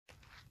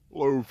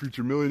Hello,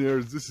 future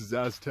millionaires. This is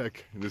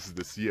Aztec, and this is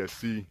the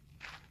CSC.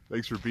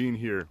 Thanks for being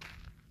here.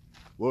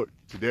 Look,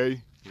 today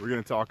we're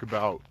going to talk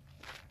about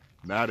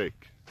MATIC,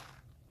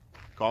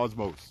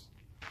 Cosmos,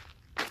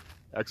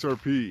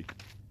 XRP,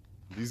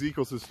 these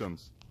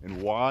ecosystems,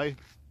 and why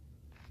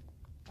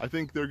I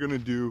think they're going to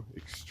do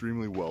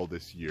extremely well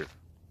this year.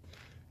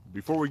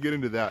 Before we get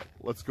into that,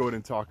 let's go ahead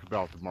and talk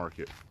about the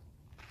market.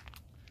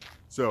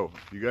 So,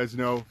 you guys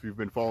know, if you've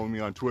been following me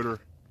on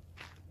Twitter,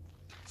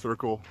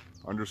 circle_crypto.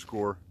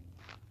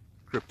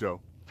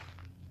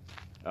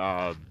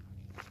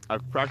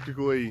 I've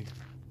practically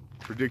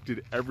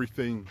predicted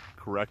everything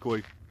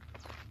correctly.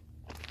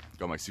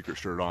 Got my secret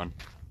shirt on.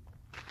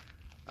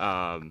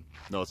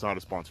 No, it's not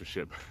a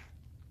sponsorship.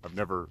 I've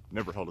never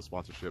held a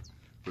sponsorship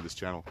for this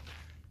channel.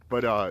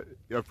 But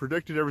I've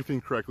predicted everything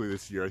correctly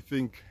this year. I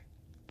think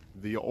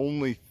the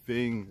only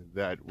thing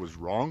that was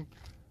wrong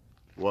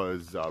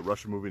was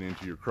Russia moving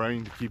into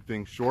Ukraine. To keep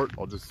things short,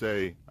 I'll just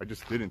say I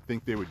just didn't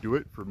think they would do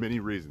it for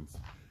many reasons.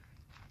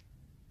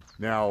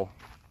 Now,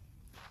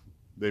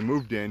 they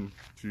moved in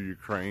to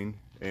Ukraine,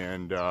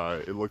 and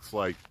it looks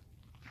like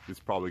it's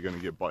probably going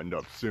to get buttoned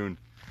up soon.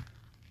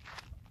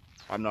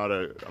 I'm not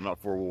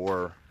for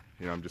war,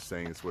 you know. I'm just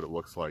saying it's what it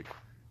looks like.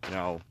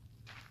 Now,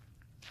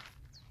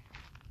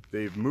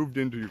 they've moved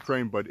into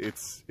Ukraine, but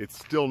it's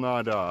still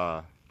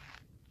not.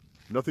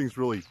 Nothing's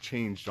really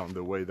changed on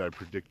the way that I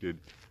predicted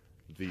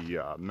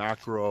the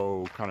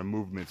macro kind of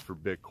movements for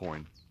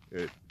Bitcoin.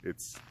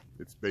 It's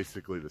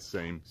basically the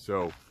same.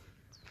 So,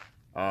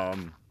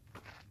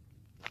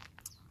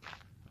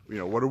 you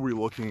know, what are we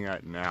looking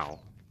at now?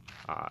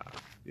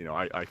 You know,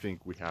 I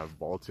think we have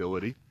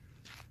volatility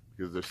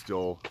because there's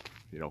still,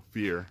 you know,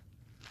 fear.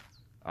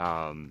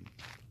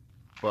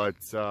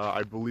 But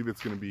I believe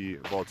it's going to be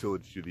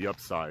volatility to the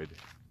upside.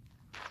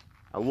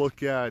 I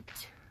look at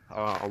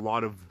a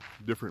lot of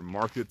different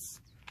markets,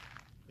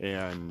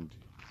 and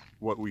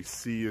what we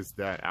see is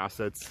that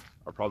assets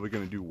are probably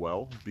going to do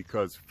well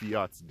because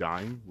fiat's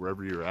dying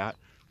wherever you're at,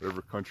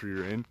 whatever country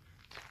you're in.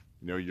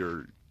 You know,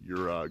 your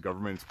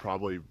government's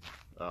probably,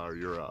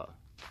 your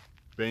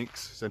banks,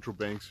 central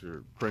banks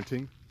are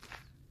printing,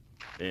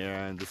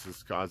 and this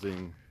is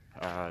causing,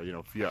 you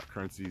know, fiat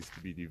currencies to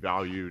be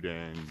devalued,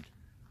 and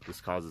this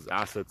causes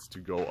assets to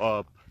go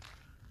up.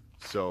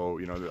 So,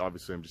 you know,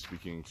 obviously I'm just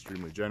speaking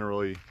extremely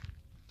generally.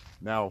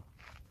 Now,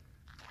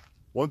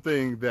 one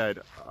thing that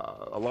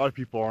a lot of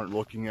people aren't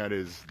looking at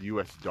is the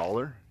US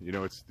dollar. You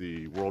know, it's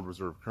the world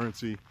reserve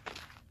currency.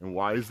 And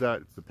why is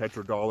that? It's the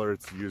petrodollar.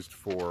 It's used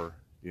for,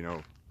 you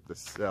know, the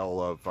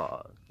sale of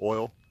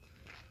oil.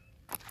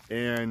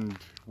 And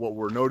what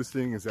we're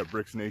noticing is that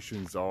BRICS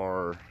nations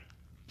are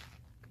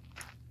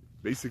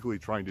basically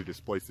trying to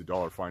displace the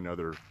dollar, find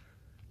other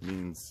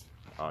means,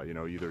 you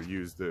know, either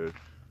use the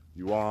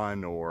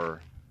yuan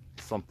or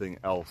something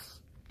else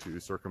to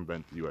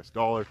circumvent the US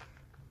dollar.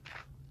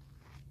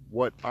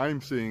 What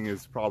I'm seeing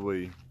is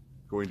probably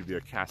going to be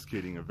a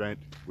cascading event,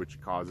 which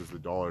causes the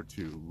dollar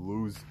to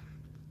lose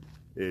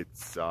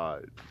its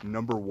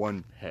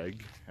 #1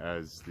 peg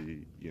as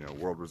the, you know,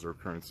 world reserve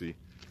currency.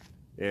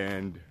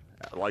 And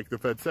like the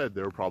Fed said,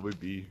 there will probably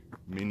be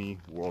many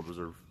world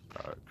reserve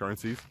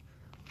currencies.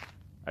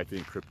 I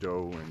think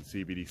crypto and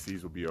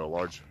CBDCs will be a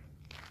large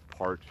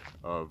part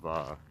of you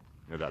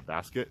know, that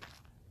basket.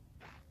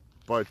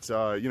 But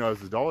you know, as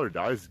the dollar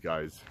dies,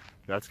 guys,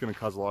 that's going to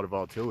cause a lot of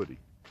volatility.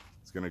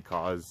 It's going to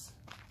cause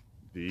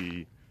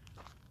the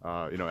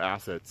you know,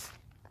 assets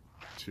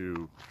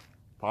to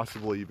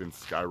possibly even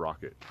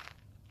skyrocket.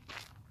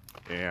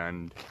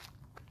 And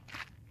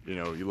you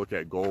know, you look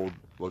at gold,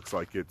 looks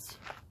like it's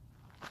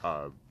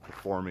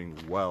performing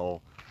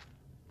well,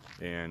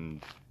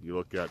 and you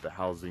look at the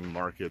housing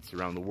markets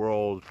around the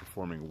world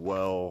performing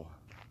well.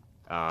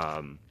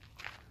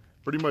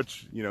 Pretty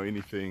much, you know,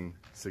 anything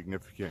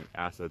significant,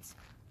 assets,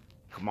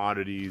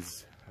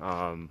 commodities,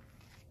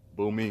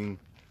 booming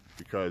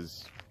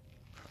because,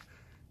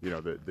 you know,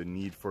 the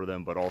need for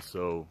them, but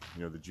also,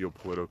 you know, the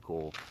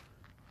geopolitical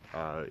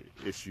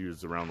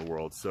issues around the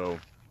world. So,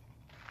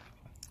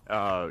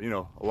 you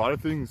know, a lot of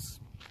things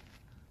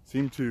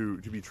seem to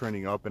be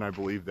trending up, and I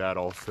believe that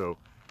also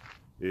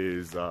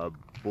is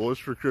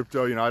bullish for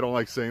crypto. You know, I don't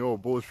like saying, oh,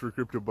 bullish for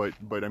crypto,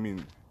 but I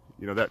mean,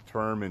 you know, that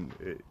term, and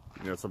it,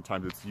 you know,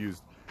 sometimes it's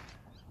used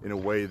in a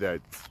way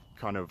that's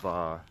kind of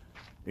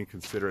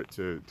inconsiderate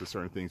to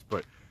certain things,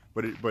 but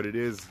it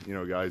is, you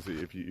know, guys,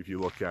 if you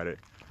look at it,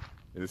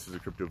 and this is a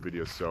crypto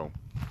video, so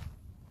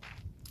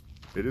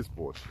it is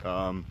bullish.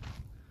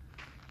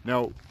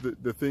 Now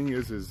the thing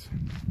is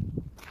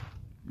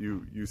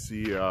you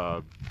see,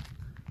 you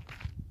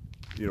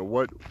know,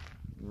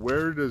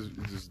 where does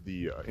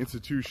the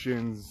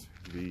institutions,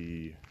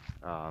 the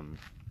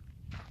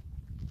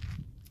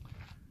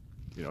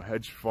you know,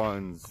 hedge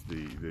funds,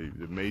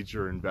 the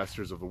major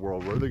investors of the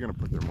world, where are they going to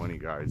put their money,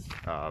 guys?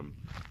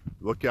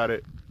 Look at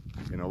it,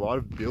 and a lot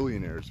of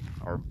billionaires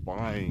are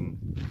buying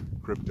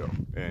crypto,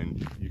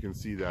 and you can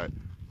see that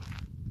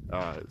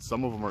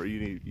some of them are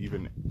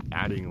even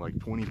adding like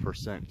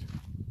 20%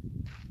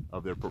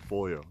 of their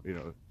portfolio, you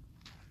know,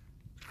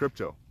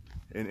 crypto.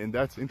 And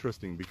that's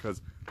interesting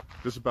because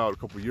just about a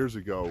couple of years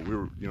ago,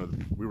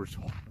 we were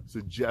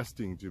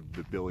suggesting to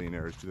the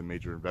billionaires, to the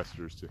major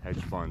investors, to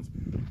hedge funds,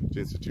 to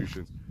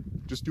institutions,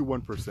 just do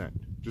 1%,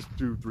 just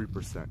do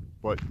 3%.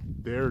 But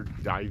they're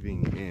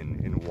diving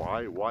in. And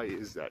why? Why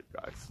is that,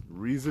 guys? The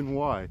reason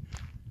why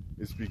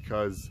is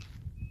because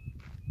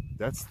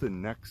that's the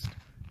next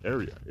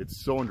area.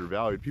 It's so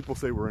undervalued. People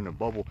say we're in a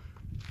bubble.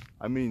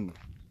 I mean,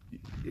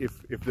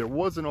 if there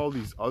wasn't all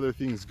these other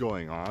things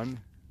going on,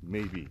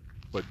 maybe.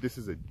 But this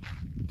is a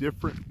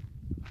different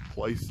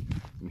place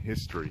in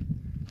history,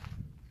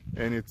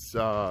 and it's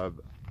the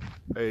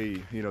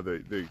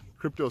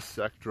crypto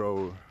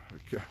sector,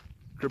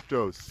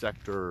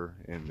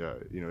 and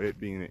it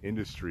being an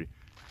industry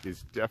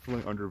is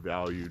definitely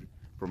undervalued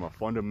from a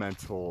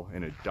fundamental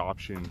and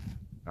adoption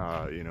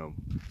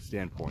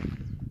standpoint.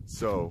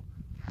 So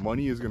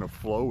money is going to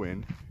flow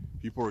in,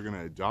 people are going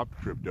to adopt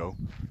crypto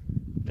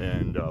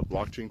and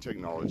blockchain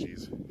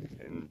technologies,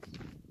 and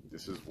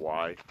this is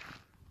why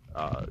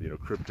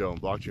crypto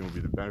and blockchain will be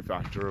the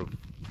benefactor of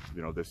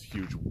this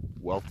huge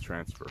wealth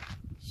transfer.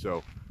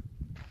 So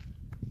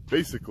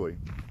basically,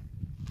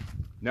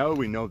 now that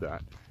we know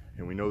that,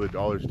 and we know the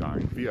dollar's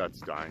dying, fiat's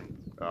dying,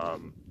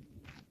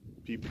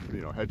 people,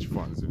 hedge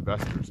funds,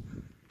 investors,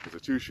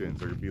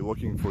 institutions are going to be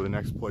looking for the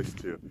next place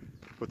to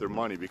put their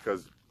money,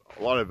 because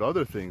a lot of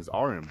other things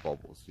are in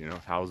bubbles.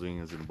 Housing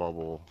is in a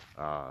bubble,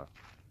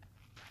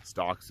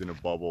 stocks in a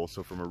bubble.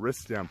 So from a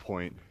risk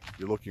standpoint,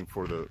 you're looking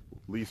for the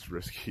least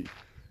risky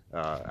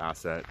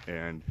asset,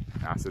 and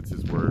assets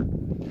is where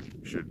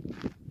you should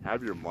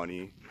have your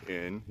money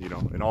in,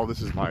 and all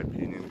this is my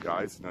opinion,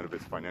 guys, none of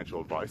it's financial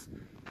advice.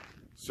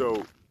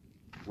 So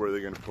where are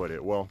they going to put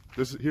it? Well,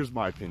 here's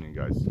my opinion,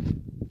 guys.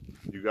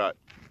 You got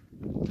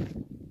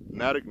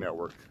MATIC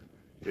Network.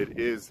 It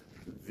is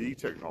the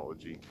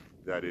technology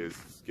that is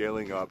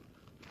scaling up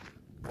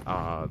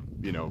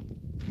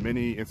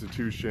many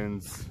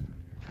institutions,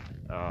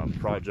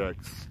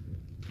 projects.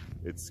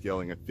 It's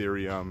scaling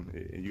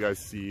Ethereum. You guys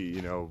see,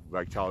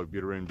 Vitalik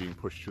Buterin being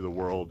pushed to the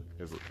world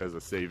as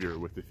a savior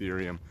with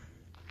Ethereum,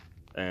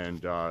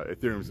 and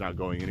Ethereum's not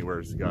going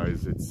anywhere,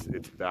 guys.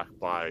 It's backed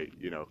by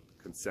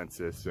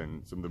consensus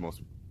and some of the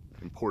most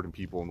important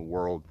people in the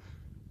world,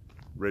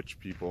 rich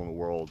people in the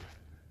world.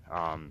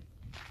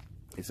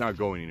 It's not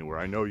going anywhere.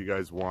 I know you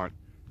guys want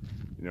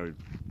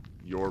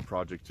your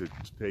project to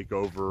take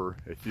over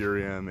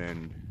Ethereum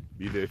and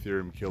be the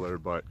Ethereum killer,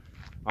 but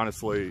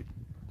honestly,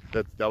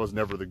 that was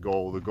never the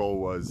goal. The goal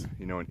was,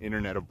 an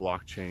internet of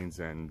blockchains,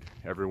 and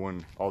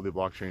all the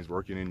blockchains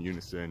working in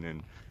unison,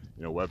 and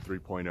Web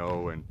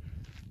 3.0. And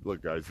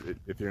look, guys,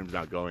 Ethereum's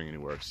not going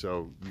anywhere,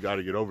 so you got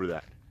to get over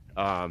that.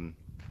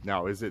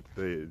 Now, is it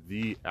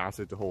the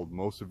asset to hold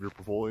most of your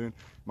portfolio in? In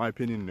my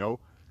opinion, no,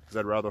 because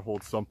I'd rather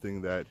hold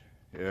something that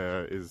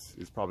is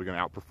probably going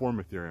to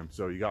outperform Ethereum.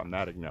 So you got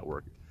MATIC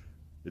Network.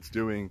 It's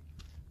doing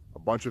a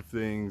bunch of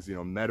things,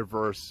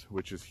 metaverse,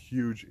 which is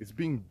huge. It's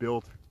being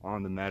built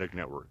on the MATIC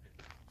Network.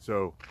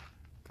 So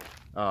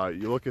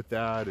you look at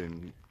that,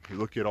 and you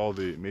look at all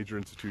the major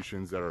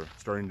institutions that are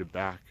starting to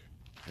back,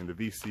 and the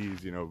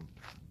VCs,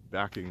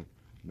 backing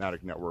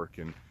MATIC Network,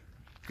 and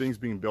things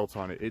being built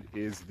on it. It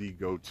is the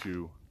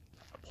go-to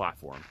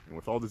platform. And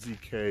with all the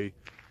ZK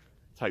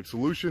type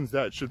solutions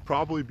that should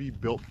probably be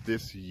built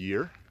this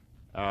year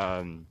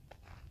on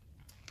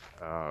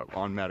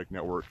MATIC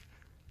Network.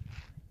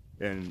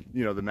 And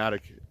the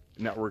MATIC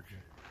Network,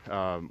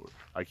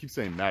 I keep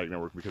saying MATIC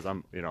Network because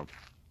I'm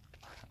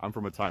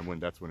from a time when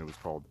that's when it was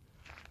called.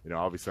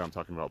 Obviously I'm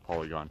talking about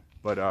Polygon,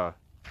 but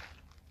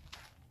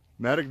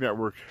MATIC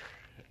Network,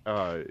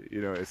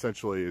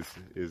 essentially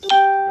is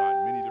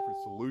got many different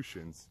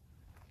solutions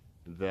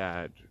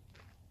that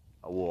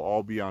will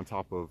all be on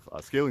top of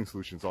scaling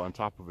solutions on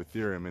top of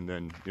Ethereum, and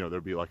then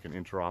there'll be like an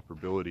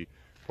interoperability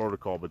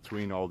protocol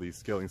between all these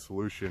scaling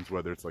solutions,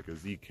 whether it's like a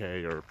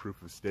ZK or a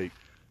proof of stake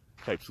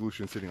type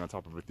solution sitting on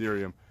top of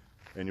Ethereum,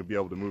 and you'll be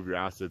able to move your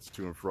assets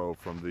to and fro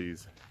from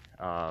these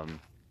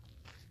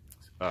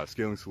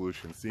scaling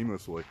solutions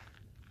seamlessly.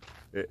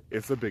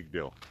 It's a big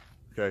deal.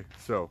 Okay,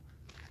 so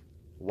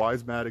why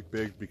is MATIC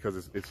big?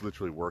 Because it's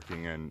literally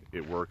working, and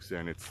it works,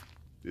 and it's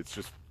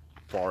just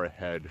far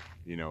ahead,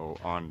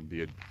 on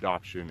the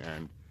adoption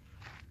and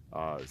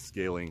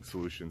scaling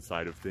solution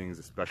side of things.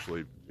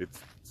 Especially it's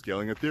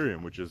scaling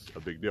Ethereum, which is a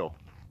big deal.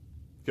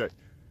 Okay,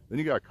 then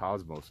you got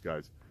Cosmos,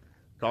 guys.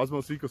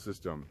 Cosmos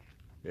ecosystem.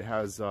 It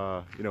has,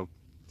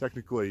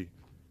 technically,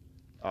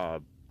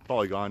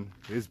 Polygon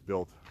is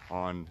built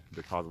on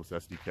the Cosmos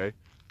SDK,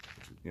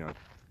 which is,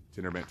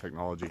 Tendermint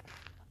technology,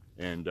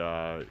 and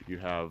you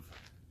have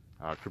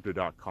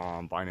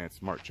Crypto.com, Binance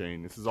Smart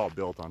Chain. This is all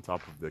built on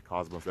top of the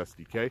Cosmos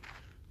SDK.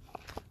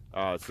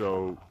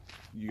 So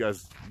you got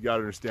to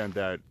understand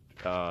that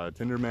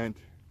Tendermint,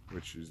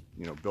 which is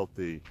built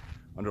the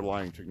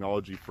underlying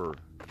technology for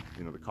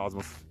the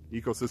Cosmos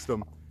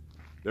ecosystem,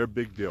 they're a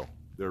big deal.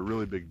 They're a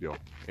really big deal.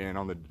 And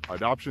on the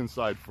adoption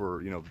side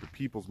for the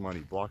people's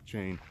money,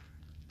 blockchain,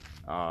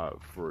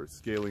 for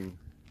scaling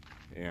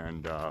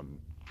and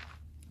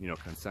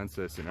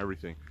consensus and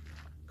everything,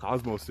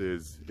 Cosmos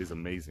is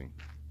amazing,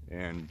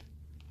 and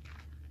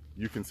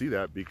you can see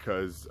that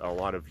because a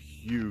lot of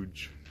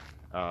huge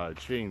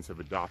chains have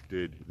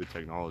adopted the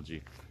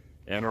technology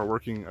and are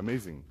working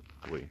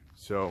amazingly.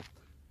 So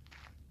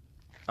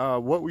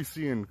what we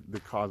see in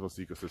the Cosmos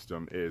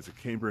ecosystem is a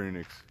Cambrian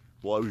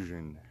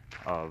explosion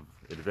of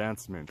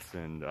advancements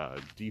and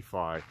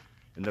DeFi,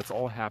 and that's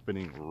all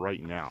happening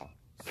right now.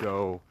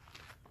 So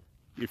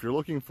if you're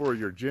looking for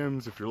your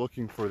gems, if you're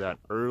looking for that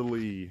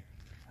early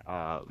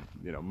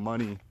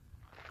money,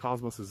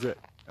 Cosmos is it.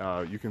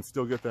 You can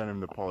still get that in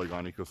the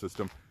Polygon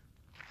ecosystem,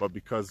 but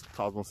because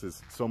Cosmos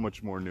is so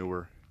much more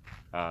newer,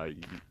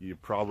 you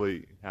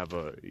probably have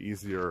a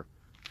easier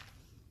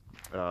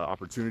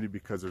opportunity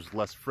because there's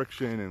less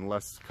friction and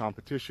less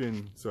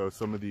competition. So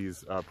some of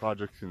these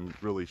projects can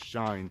really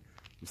shine.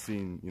 You've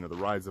seen, the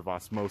rise of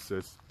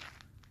Osmosis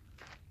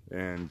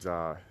and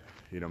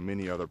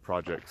many other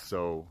projects.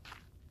 So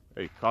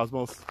hey,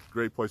 Cosmos,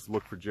 great place to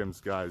look for gems,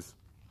 guys.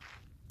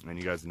 And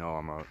you guys know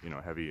I'm a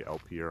heavy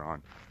LPer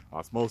on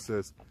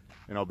Osmosis,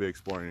 and I'll be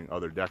exploring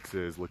other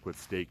dexes, liquid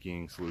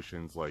staking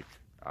solutions like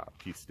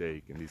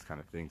P-Stake and these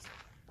kind of things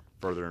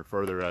further and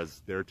further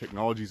as their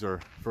technologies are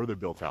further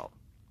built out.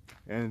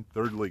 And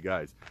thirdly,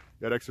 guys,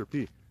 you got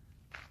XRP.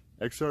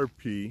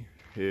 XRP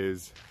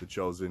is the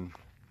chosen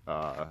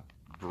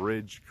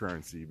bridge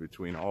currency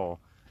between all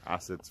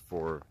assets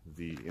for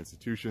the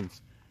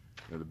institutions,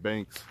 the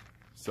banks.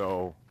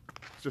 So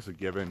it's just a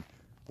given.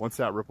 Once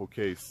that Ripple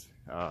case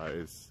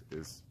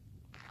is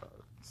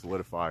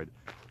solidified,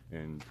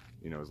 and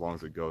as long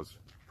as it goes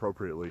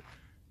appropriately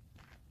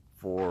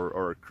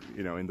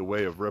in the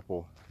way of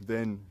Ripple,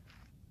 then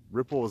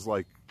Ripple is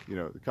like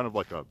kind of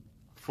like a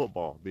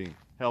football being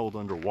held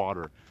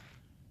underwater.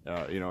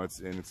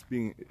 It's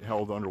being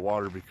held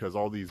underwater because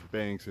all these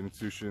banks and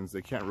institutions,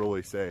 they can't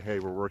really say, hey,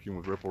 we're working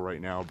with Ripple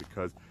right now,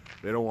 because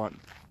they don't want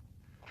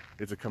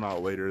it to come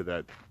out later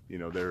that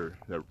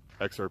that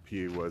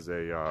XRP was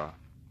a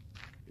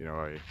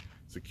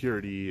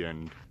security,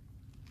 and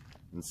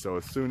so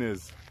as soon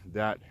as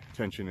that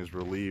tension is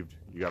relieved,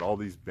 you got all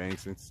these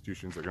banks and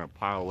institutions that are going to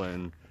pile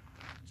in,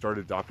 start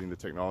adopting the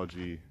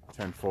technology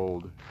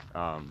tenfold,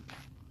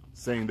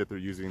 saying that they're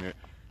using it.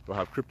 We'll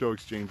have crypto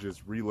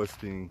exchanges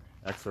relisting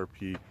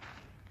XRP.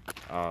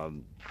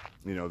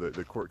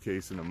 The court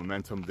case and the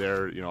momentum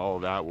there, all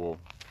of that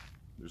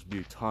there's be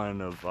a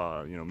ton of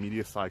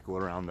media cycle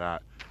around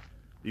that,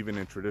 even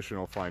in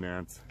traditional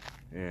finance,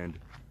 and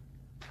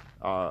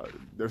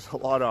there's a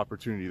lot of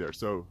opportunity there.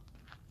 So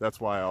that's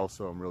why I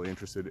also am really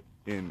interested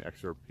in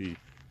XRP.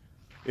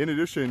 In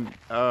addition,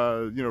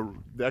 the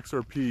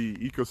XRP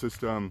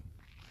ecosystem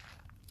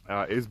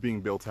is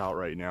being built out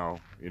right now.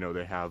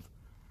 They have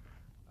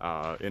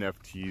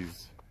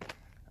NFTs,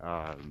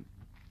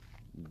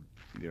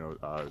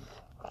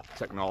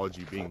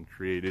 technology being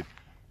created,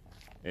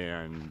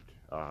 and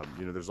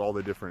there's all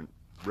the different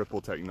Ripple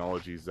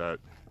technologies that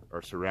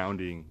are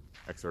surrounding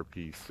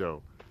XRP.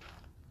 So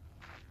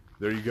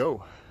there you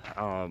go.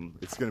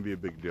 It's going to be a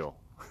big deal.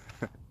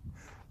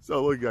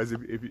 So look, guys,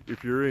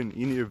 if you're in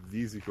any of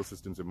these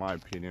ecosystems, in my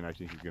opinion, I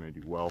think you're going to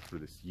do well for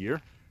this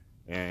year.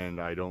 And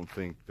I don't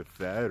think the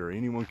Fed or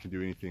anyone can do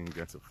anything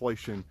against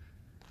inflation,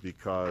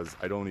 because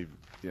I don't even,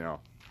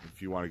 if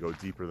you want to go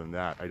deeper than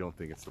that, I don't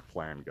think it's the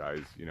plan,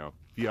 guys.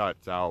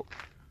 Fiat's out.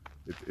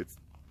 It's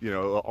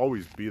it'll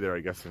always be there,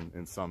 I guess,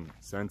 in some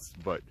sense,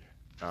 but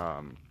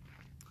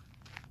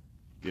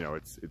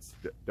it's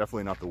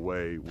definitely not the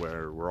way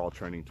where we're all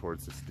trending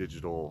towards this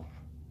digital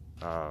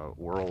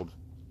world,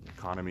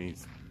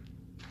 economies,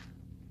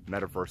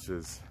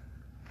 metaverses,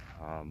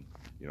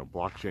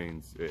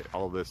 blockchains,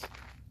 all of this.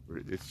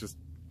 It's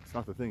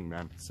not the thing,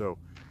 man. So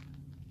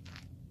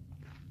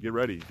get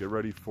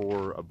ready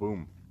for a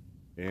boom.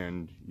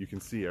 And you can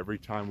see every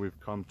time we've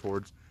come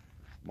towards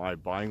my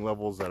buying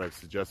levels that I've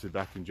suggested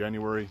back in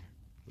January,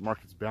 the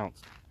market's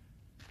bounced.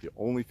 The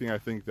only thing I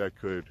think that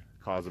could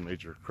cause a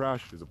major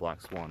crash is a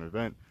black swan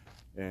event,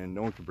 and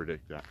no one can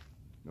predict that.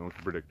 No one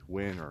can predict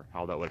when or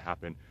how that would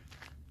happen,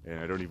 and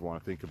I don't even want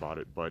to think about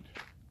it. But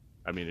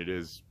I mean, it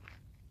is,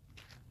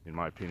 in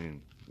my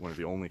opinion, one of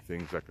the only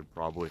things that could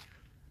probably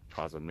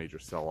cause a major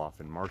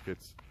sell-off in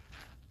markets,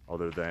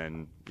 other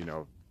than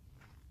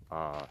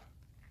I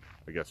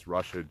guess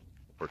Russia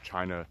or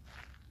China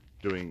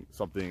doing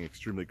something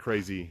extremely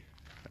crazy.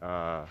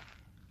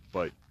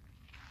 But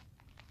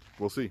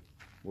we'll see.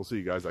 We'll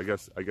see, guys. I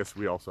guess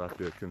we also have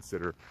to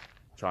consider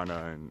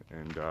China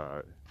and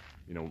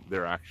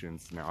their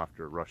actions now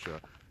after Russia,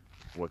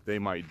 what they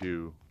might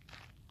do.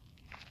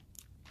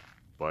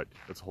 But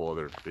that's a whole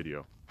other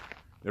video.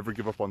 Never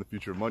give up on the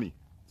future of money.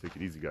 Take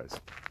it easy, guys.